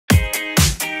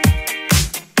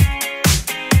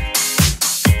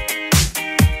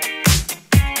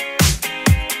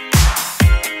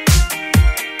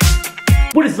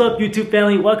up, YouTube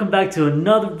family? Welcome back to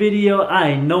another video.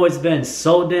 I know it's been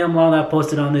so damn long I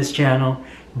posted on this channel,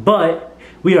 but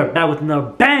we are back with another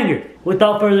banger.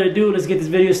 Without further ado, let's get this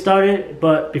video started.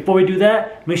 But before we do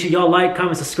that, make sure y'all like,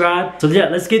 comment, subscribe. So yeah,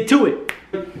 let's get to it.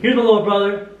 Here's my little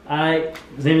brother.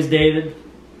 His name is David.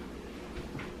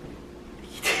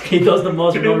 He does the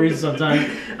most for no reason sometimes.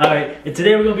 Alright, and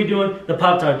today we're going to be doing the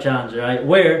Poptart challenge, right?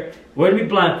 Where we're going to be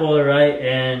blindfolded, right?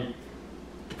 And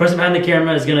the person behind the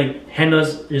camera is going to hand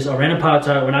us just a random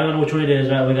Poptart. We're not going to know which one it is,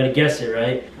 right? We got to guess it,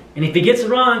 right? And if he gets it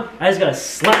wrong, I just got to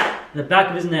slap in the back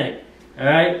of his neck.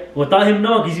 Alright? Without him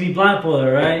knowing, because he's going to be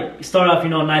blindfolded, right? You start off, you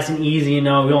know, nice and easy, you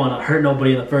know. We don't want to hurt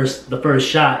nobody in the first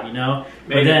shot, you know?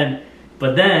 Maybe.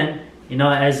 But then, you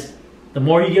know, as the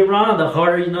more you get wrong, the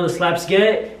harder, you know, the slaps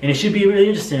get, and it should be really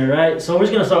interesting, right? So we're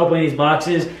just gonna start opening these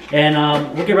boxes, and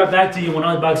we'll get right back to you when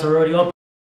all the boxes are already open.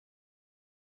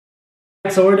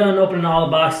 So we're done opening all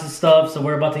the boxes and stuff, so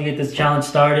we're about to get this challenge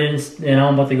started, and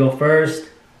I'm about to go first.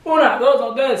 Una,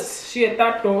 dos, tres, siete.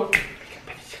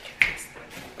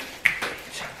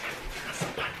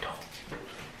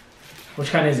 Which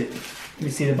kind is it? Let me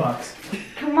see the box.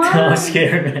 Come on. I'm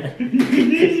scared, man.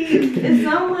 It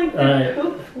sounds like the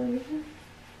Coke flavor.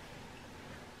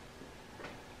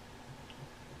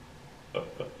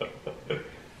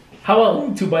 How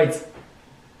about 2 bites?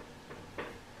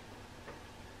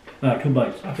 Alright, 2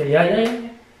 bites. Okay, yeah.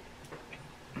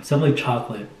 Something like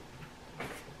chocolate.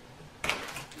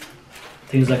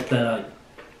 Things like that.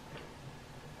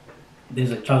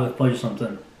 Things like chocolate fudge or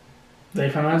something. Is that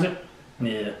your final answer?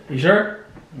 Yeah. You sure?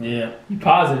 Yeah. You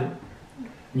positive?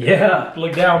 Yeah.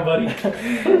 Look down, buddy.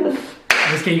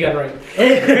 This kid, you got it right.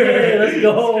 Hey, let's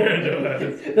go.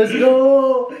 Let's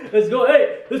go. Let's go.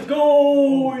 Hey, let's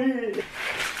go. Yeah.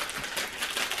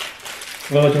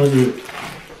 Well, which one was it?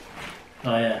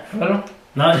 Oh, yeah. I don't know.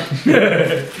 Not.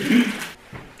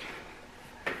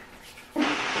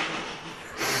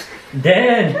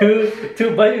 Damn, dude.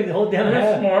 2 bites, the whole damn That's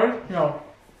half. smart. No.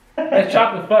 That's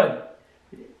chocolate fudge.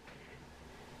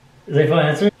 Is that your final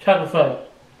answer? Chocolate fudge. Is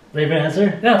that your final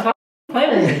answer? No, stop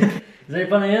playing with me. Is that your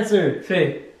final answer?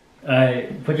 See.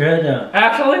 Alright, put your head down.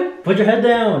 Actually? Put your head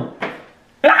down.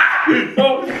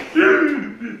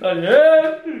 Oh,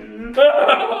 yeah.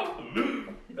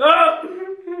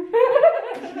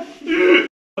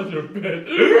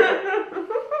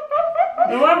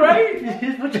 Am I right?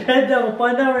 Just put your head down. We'll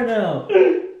find out right now.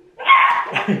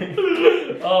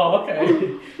 Oh, okay.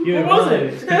 What was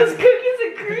it? Those cookies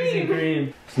and cream.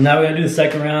 Cream. So now we're gonna do the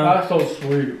second round. That's so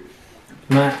sweet.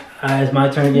 It's my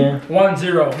turn again.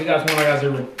 1-0. He got 1, I got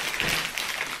 0.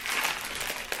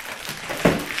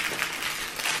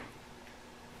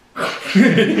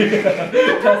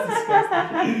 That's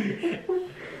disgusting.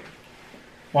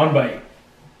 1 bite.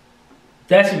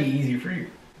 That should be easy for you.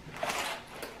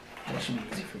 That should be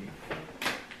easy for you.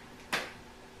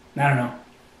 I don't know.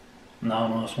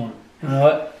 No, this one. You know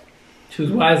what?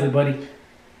 Choose wisely, buddy. I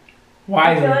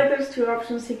Wisely. feel like there's 2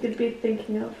 options he could be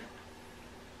thinking of.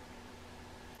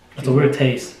 It's a weird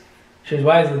taste. Choose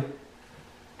wisely.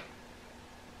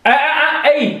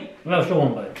 Hey! No, still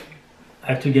 1 bite. I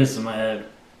have 2 guesses in my head.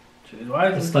 Choose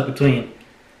wisely. It's stuck between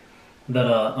that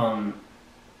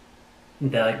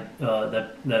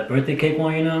that birthday cake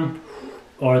one, you know,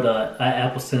 or the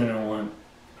apple cinnamon one.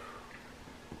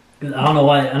 I don't know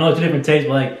why. I know it's 2 different tastes,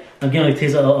 but like I'm getting like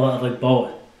taste of like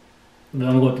both. But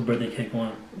I'm gonna go with the birthday cake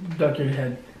one. Duck your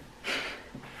head.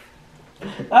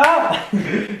 Ah!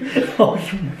 Oh,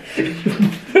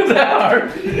 Is that hard?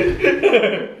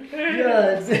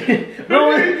 yeah,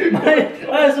 no, my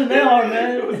ass was that hard,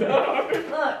 man. Was that hard? Look.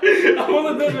 I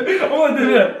wanna do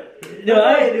that. Dude, I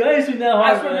ain't shooting that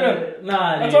hard. I swear man. to God.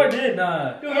 Nah, That's dude. what I did.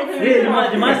 Nah. Dude, Did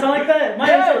mine sound like that? Mine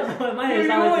Yes. sound You like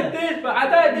like that. this, but I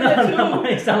thought I did that too. No,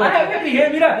 mine sound like I have me here.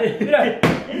 Mira.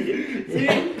 See?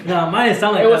 No, mine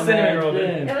sound like It was that, cinnamon man. roll, dude.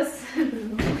 Yeah. It was.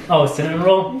 Oh, cinnamon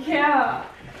roll? Yeah.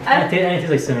 I taste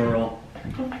like cinnamon roll.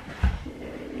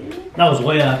 That was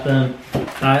way off then.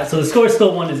 Alright, so the score is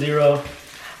still 1-0.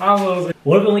 I'm losing.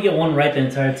 What if we only get 1 right the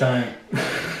entire time?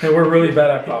 Hey, we're really bad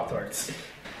at Pop-Tarts.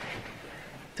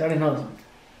 Daddy knows.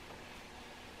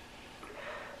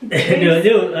 He Dude,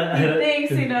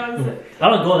 thinks he knows it. I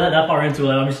don't go that far into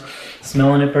it. I'm just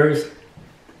smelling it first.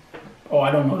 Oh,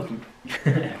 I don't know.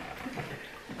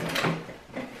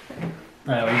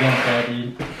 Alright, we're going with that,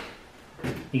 dude.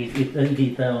 You can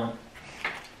eat that one.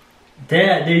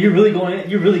 Dad, dude, you're really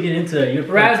getting into it. You're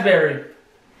Raspberry.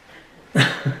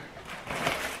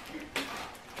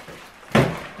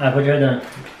 Alright, put your head down.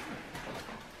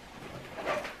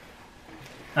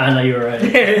 I know you were right.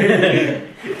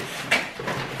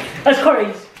 That's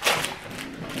crazy.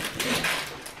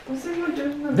 What's it gonna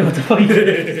do? What the fuck?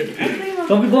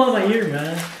 Don't be blowing my ear,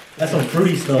 man. That's some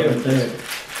fruity stuff right there.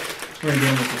 We're gonna get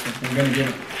him with this one. We're gonna get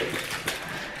him.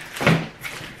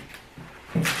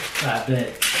 I bet.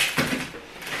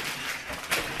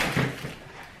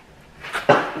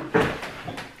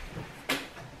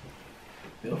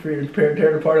 Feel free to tear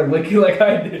it apart and lick you like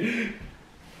I did.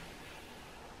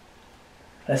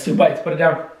 That's 2 bites. Put it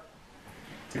down.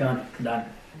 It's gone. Done.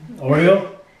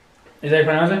 Oreo? Is that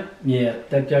how you pronounce it? Yeah.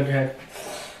 Duck your head.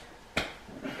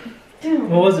 Dude.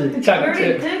 What was it? You Chocolate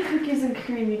already chip. did cookies and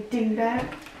cream, you dingbat.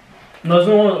 No, this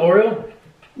one was Oreo?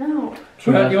 No.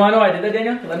 You wanna know why I did that,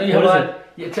 Daniel? I know you have a What is lot.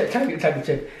 Yeah, chocolate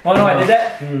chip. Wanna know why I did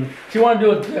that? Mm. She wanted to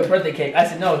do a birthday cake. I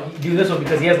said no, do this one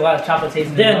because he has a lot of chocolate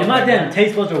taste in Damn, his dude, my mouth. damn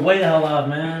taste buds are way the hell off,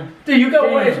 man. Dude, you got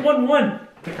Damn. one. It's 1-1.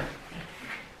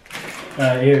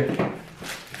 Alright, here.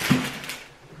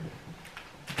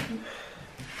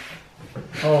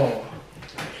 Oh.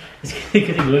 It's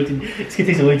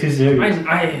gonna take way too serious.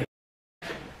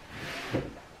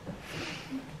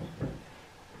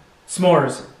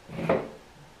 S'mores. You're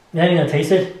not even gonna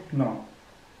taste it? No.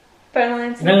 Final You're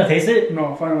answer. not gonna taste it?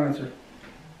 No, final answer.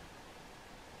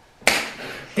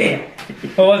 Damn.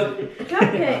 What was it?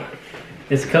 Cupcake.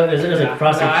 It's a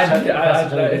frosted.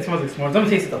 It smells like s'mores. Let me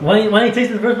taste it though. Why didn't you taste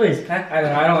it in the first place? Huh? I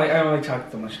don't like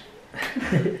chocolate so much.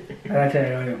 I tell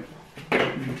you,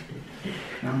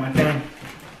 not my thing.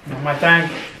 Not my thing.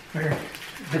 Here.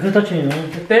 They're gonna touch me,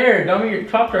 man. Right there, dummy, your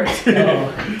Poptart.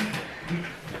 Oh.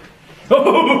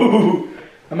 Oh!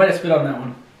 I might have spit on that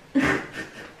one.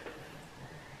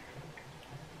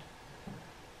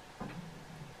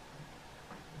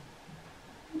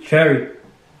 Cherry.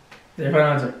 Their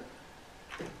final answer.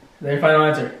 Their final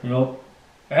answer. Yup.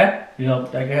 Eh?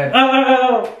 Yup. Back your head.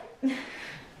 Oh.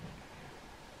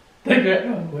 Take it.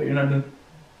 Oh, wait, you're not done.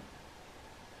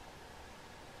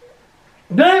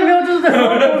 Damn, yo, just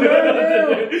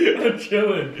I'm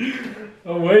chilling.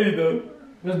 I'm waiting though.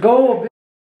 Let's go.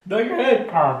 Duck your head.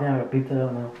 Oh, damn, I beat that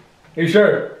out now. Are you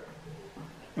sure?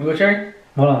 You go, Cherry?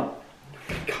 Hold on.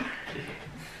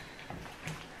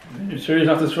 You sure it's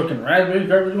not this fucking raspberry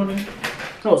garbage one?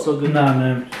 Oh, so good. Nah,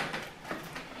 man.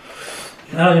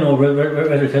 I don't even know what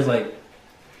red tastes like.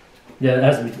 Yeah, it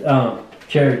has to be.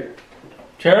 Cherry.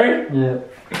 Cherry? Yeah.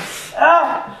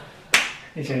 Ah!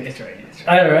 It's right.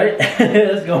 Alright,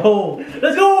 let's go.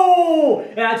 Let's go!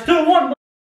 Yeah, it's 2-1.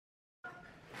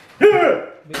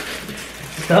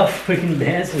 Stop freaking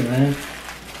dancing, man.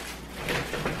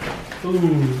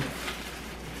 Ooh.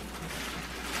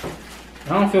 I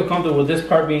don't feel comfortable with this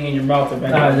part being in your mouth or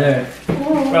back There.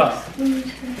 Whoa. Bro.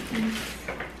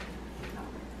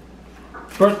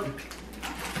 First,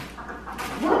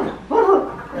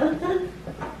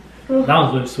 That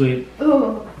was really sweet.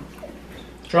 Ooh.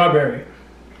 strawberry.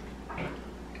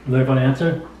 Very funny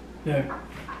answer. Yeah.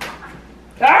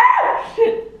 Ah!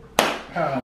 Shit!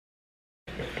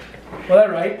 Was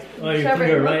that right? Oh, you're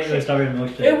Strawberry right. milkshake. It was strawberry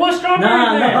milkshake. It was strawberry.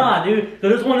 then. Nah, dude.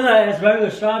 There's one of that is regular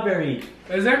strawberry.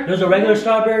 Is there? There's a regular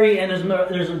strawberry and there's a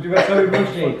strawberry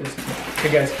milkshake.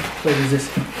 Hey guys, what is this?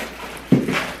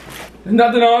 There's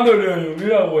nothing on there, Daniel.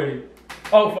 Get out of the way.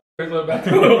 Oh, fuck. There's a little bit.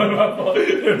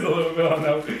 There's a little bit on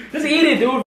that one. Just eat it,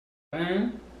 dude.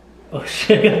 Man. Oh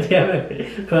shit! God damn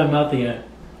it! Put my mouth again.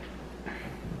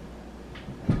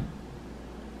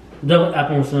 Double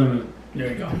apple and cinnamon. There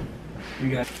you go. You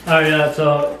got it. Alright, yeah,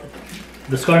 so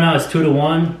the score now is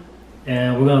 2-1,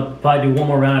 and we're gonna probably do one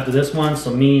more round after this one.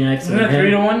 So me next. Isn't that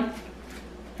 3-1?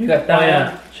 You got that. Oh,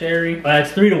 yeah. Cherry. Alright,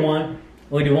 it's 3-1.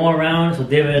 We'll do one more round. So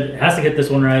David has to get this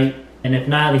one right, and if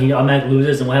not, then he automatically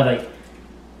loses, and we'll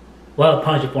have a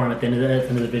punishment for him at the end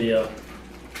of the video.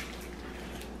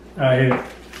 Alright, here.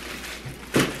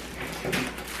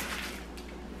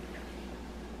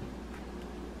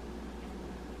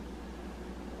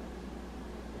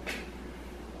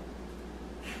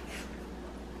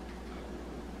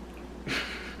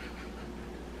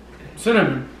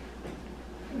 Cinnamon.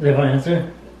 Is that my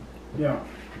answer? Yeah.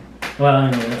 Well,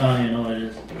 I don't even know what it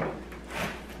is.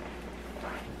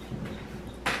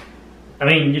 I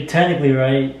mean, you're technically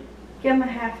right. Give him a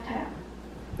half tap.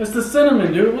 It's the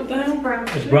cinnamon, dude. What the It's hell? brown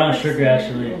sugar. It's brown sugar,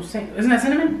 actually. Isn't that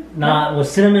cinnamon? Nah, well,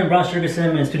 cinnamon and brown sugar,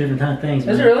 cinnamon is two different things.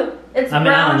 Is man. it really? It's I mean,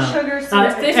 I brown don't know. sugar It's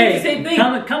cinnamon. the same thing.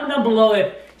 Comment down below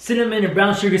if cinnamon and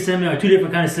brown sugar cinnamon are two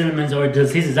different kinds of cinnamons, or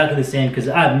does taste exactly the same? Because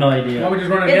I have no idea. Why don't we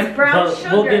just run it It's again? brown But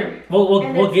sugar.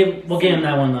 we'll give him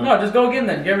that one though. No, just go again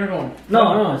then. Give it going.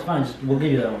 No, it's fine. We'll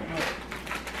give you that one.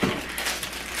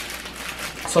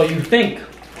 So you think?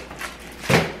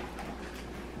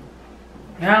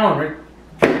 Yeah, all right.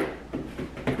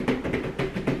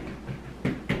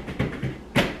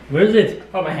 Where is it?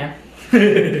 Oh, my hand.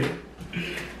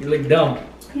 You look dumb.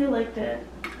 You liked it.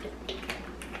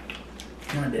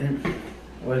 No, I didn't.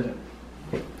 What is it?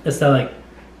 It's that like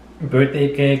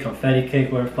birthday cake, confetti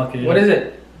cake, whatever the fuck it is. What is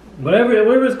it?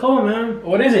 Whatever it's called, man.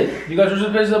 What is it? You guys were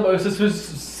supposed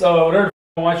to whatever.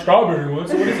 I want strawberry one.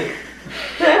 So what is it?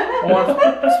 I want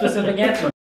a specific answer.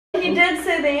 He did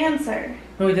say the answer.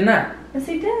 No, he did not. Yes,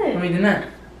 he did. No, he did not.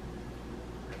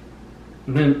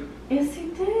 And then Yes, he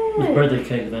it's did. birthday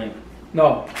cake thing.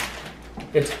 No,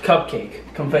 it's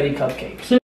cupcake, confetti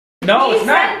cupcake. No, He it's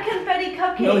not. said confetti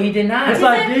cupcake. No, he did not. Yes, He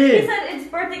I said, did. He said it's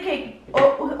birthday cake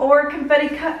or confetti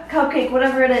cupcake,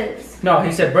 whatever it is. No,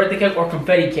 he said birthday cake or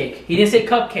confetti cake. He didn't say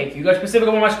cupcake. You got specific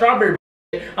on my strawberry.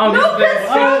 Oh, No, because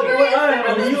strawberry is alright, different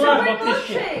well, than you lied strawberry about this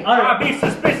shit. milkshake. Alright. Be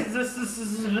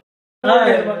suspicious.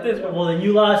 Alright, about this one. well then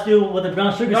you lost you with the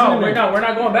brown sugar No, cinnamon. we're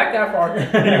not going back that far.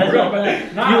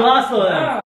 You lost though.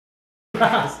 Nah,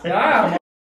 Lost. nah.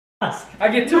 I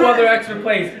get 2 other extra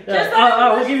plays.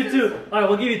 Alright, we'll give you 2. Alright,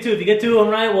 we'll give you 2. If you get 2 of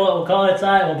them right, we'll call it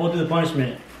side. We'll both do the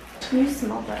punishment. You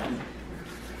smell that.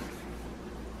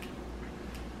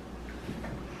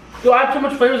 Dude, I have too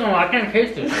much flavors on it. I can't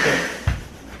taste it.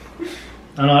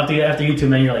 I don't know, after you 2,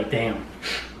 man, you're like, damn.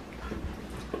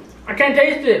 I can't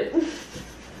taste it.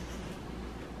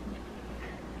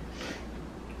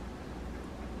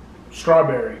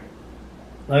 Strawberry.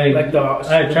 Like the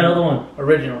Alright, try the other one.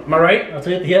 original. Am I right? I'll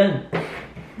tell you at the end.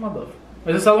 Mother.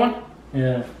 Is this the other one?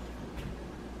 Yeah.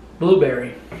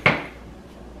 Blueberry.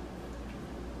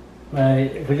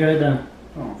 Alright, put your head down.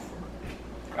 Oh.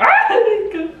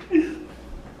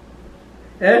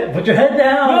 Put your head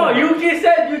down! No, you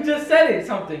just said it.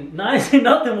 Something. No, I ain't say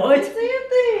nothing, boy. Say your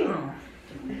thing. Oh.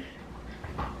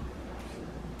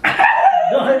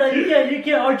 No, you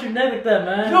can't arch your neck like that,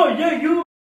 man. No, yeah, you.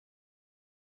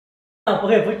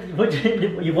 Okay, put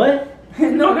your, you what?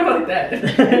 No, not like that. Put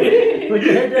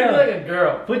your head down. You're like a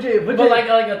girl. Put your, But like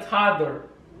a toddler.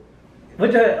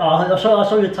 put your, I'll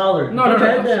show you a toddler. No, Put no,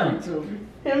 your no. head down.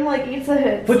 Him like eats a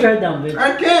hit. Put your head down, bitch.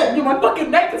 I can't. Dude, my fucking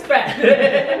neck is fat. Put your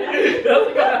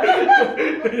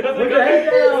head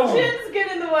His down. chin's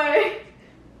get in the way.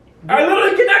 I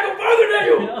literally cannot go further than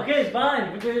you. Okay, it's fine.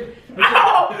 Put your,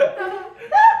 Ow!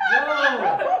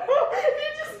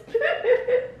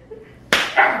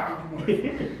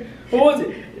 What was it?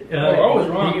 I was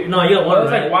wrong. No, you got one. It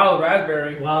was right? like wild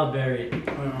raspberry. Wild berry.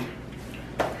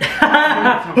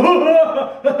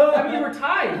 I mean, you were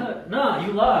tied. No,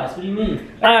 you lost. What do you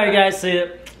mean? Alright, guys, so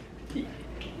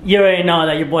you already know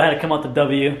that your boy had to come out the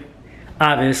W,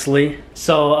 obviously.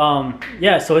 So,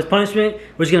 yeah, so his punishment,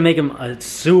 we're just gonna make him a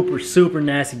super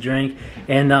nasty drink.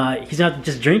 And he's gonna have to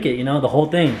just drink it, you know, the whole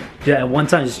thing. At one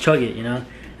time, just chug it, you know?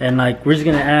 And, like, we're just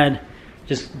gonna add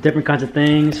just different kinds of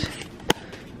things.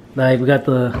 Like, we got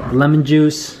the lemon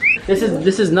juice. This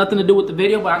is nothing to do with the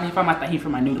video, but I need to find my tahini for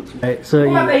my noodles. Right, so You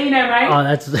got tahini, right? oh,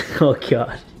 that's, oh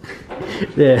god.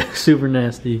 Yeah, super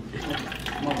nasty.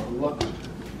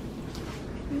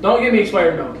 Don't give me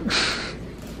expired milk.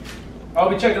 I'll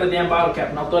be checking the damn bottle cap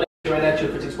and I'll throw that shit right at you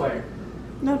if it's expired.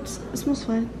 No, it smells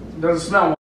fine. Doesn't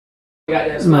smell. Yeah,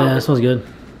 it Yeah, smells. that smells good.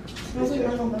 It smells like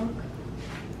normal milk.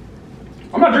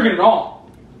 I'm not drinking it all.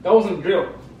 That wasn't the drill.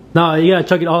 No, you gotta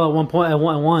chug it all at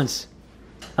once.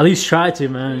 At least try to,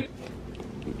 man.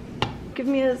 Give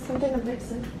me something to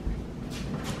mix it.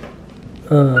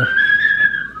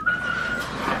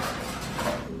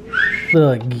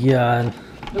 Oh god.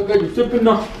 Okay, you're sipping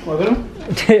now.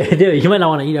 Dude, you might not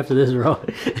want to eat after this, bro.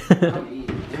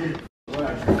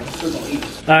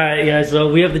 Alright, guys,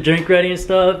 so we have the drink ready and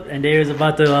stuff, and David's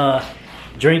about to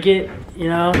drink it, you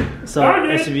know? So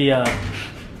that should be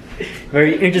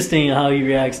very interesting how he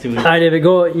reacts to it. Alright, David,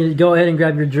 go ahead and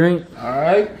grab your drink.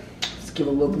 Alright. Let's give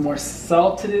a little bit more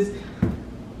salt to this.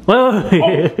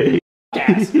 Wait.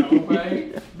 Gas, no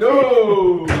way.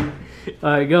 No!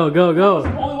 Alright, go.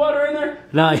 Only water in there?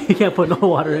 Nah, you can't put no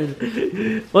water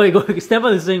in. Wait, go step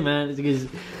on this thing, man. It's because...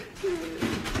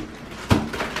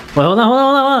 Wait, hold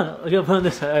on. I gotta put on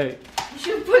this. Alright. You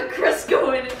should put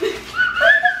Crisco in it.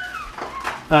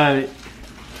 Alright.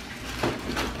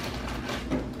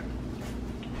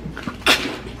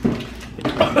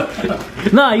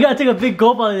 Nah, you gotta take a big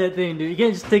gulp out of that thing, dude. You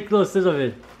can't just take little sips of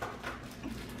it.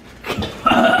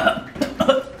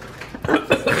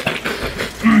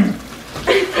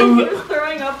 He was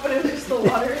throwing up, but it was just the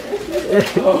water in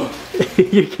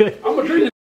it. You're good. I'm gonna drink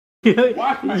You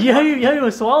haven't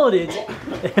even swallowed it.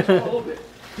 a little bit.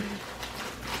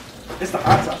 It's the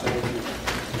hot sauce.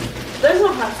 There's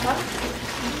no hot sauce.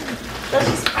 That's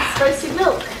just spicy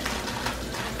milk.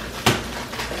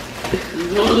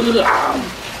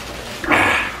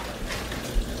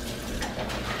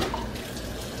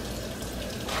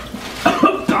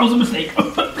 That was a mistake.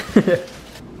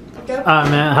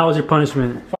 Alright, man, how was your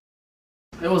punishment?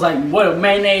 was like what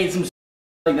mayonnaise, some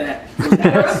like that.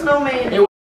 There was no mayonnaise.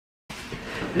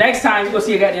 Next time you're gonna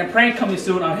see a goddamn prank coming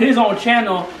soon on his own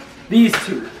channel. These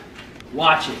two.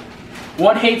 Watch it.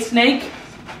 One hates Snake,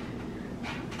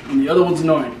 and the other one's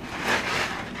annoying.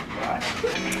 Watch.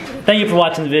 Thank you for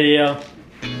watching the video.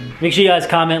 Make sure you guys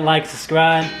comment, like,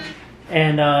 subscribe,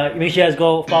 and make sure you guys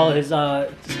go follow his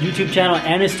YouTube channel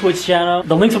and his Twitch channel.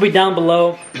 The links will be down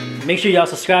below. Make sure y'all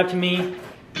subscribe to me.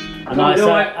 I know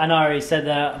I already said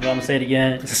that, but I'm gonna say it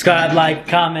again. Subscribe, like,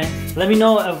 comment. Let me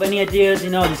know of any ideas,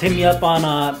 you know, just hit me up on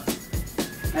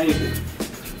Anything.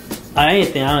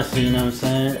 Anything, honestly, you know what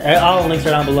I'm saying? All the links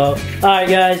are down below. Alright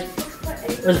guys,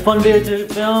 it was a fun video to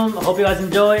film. I hope you guys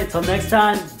enjoy. Until next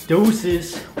time,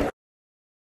 deuces.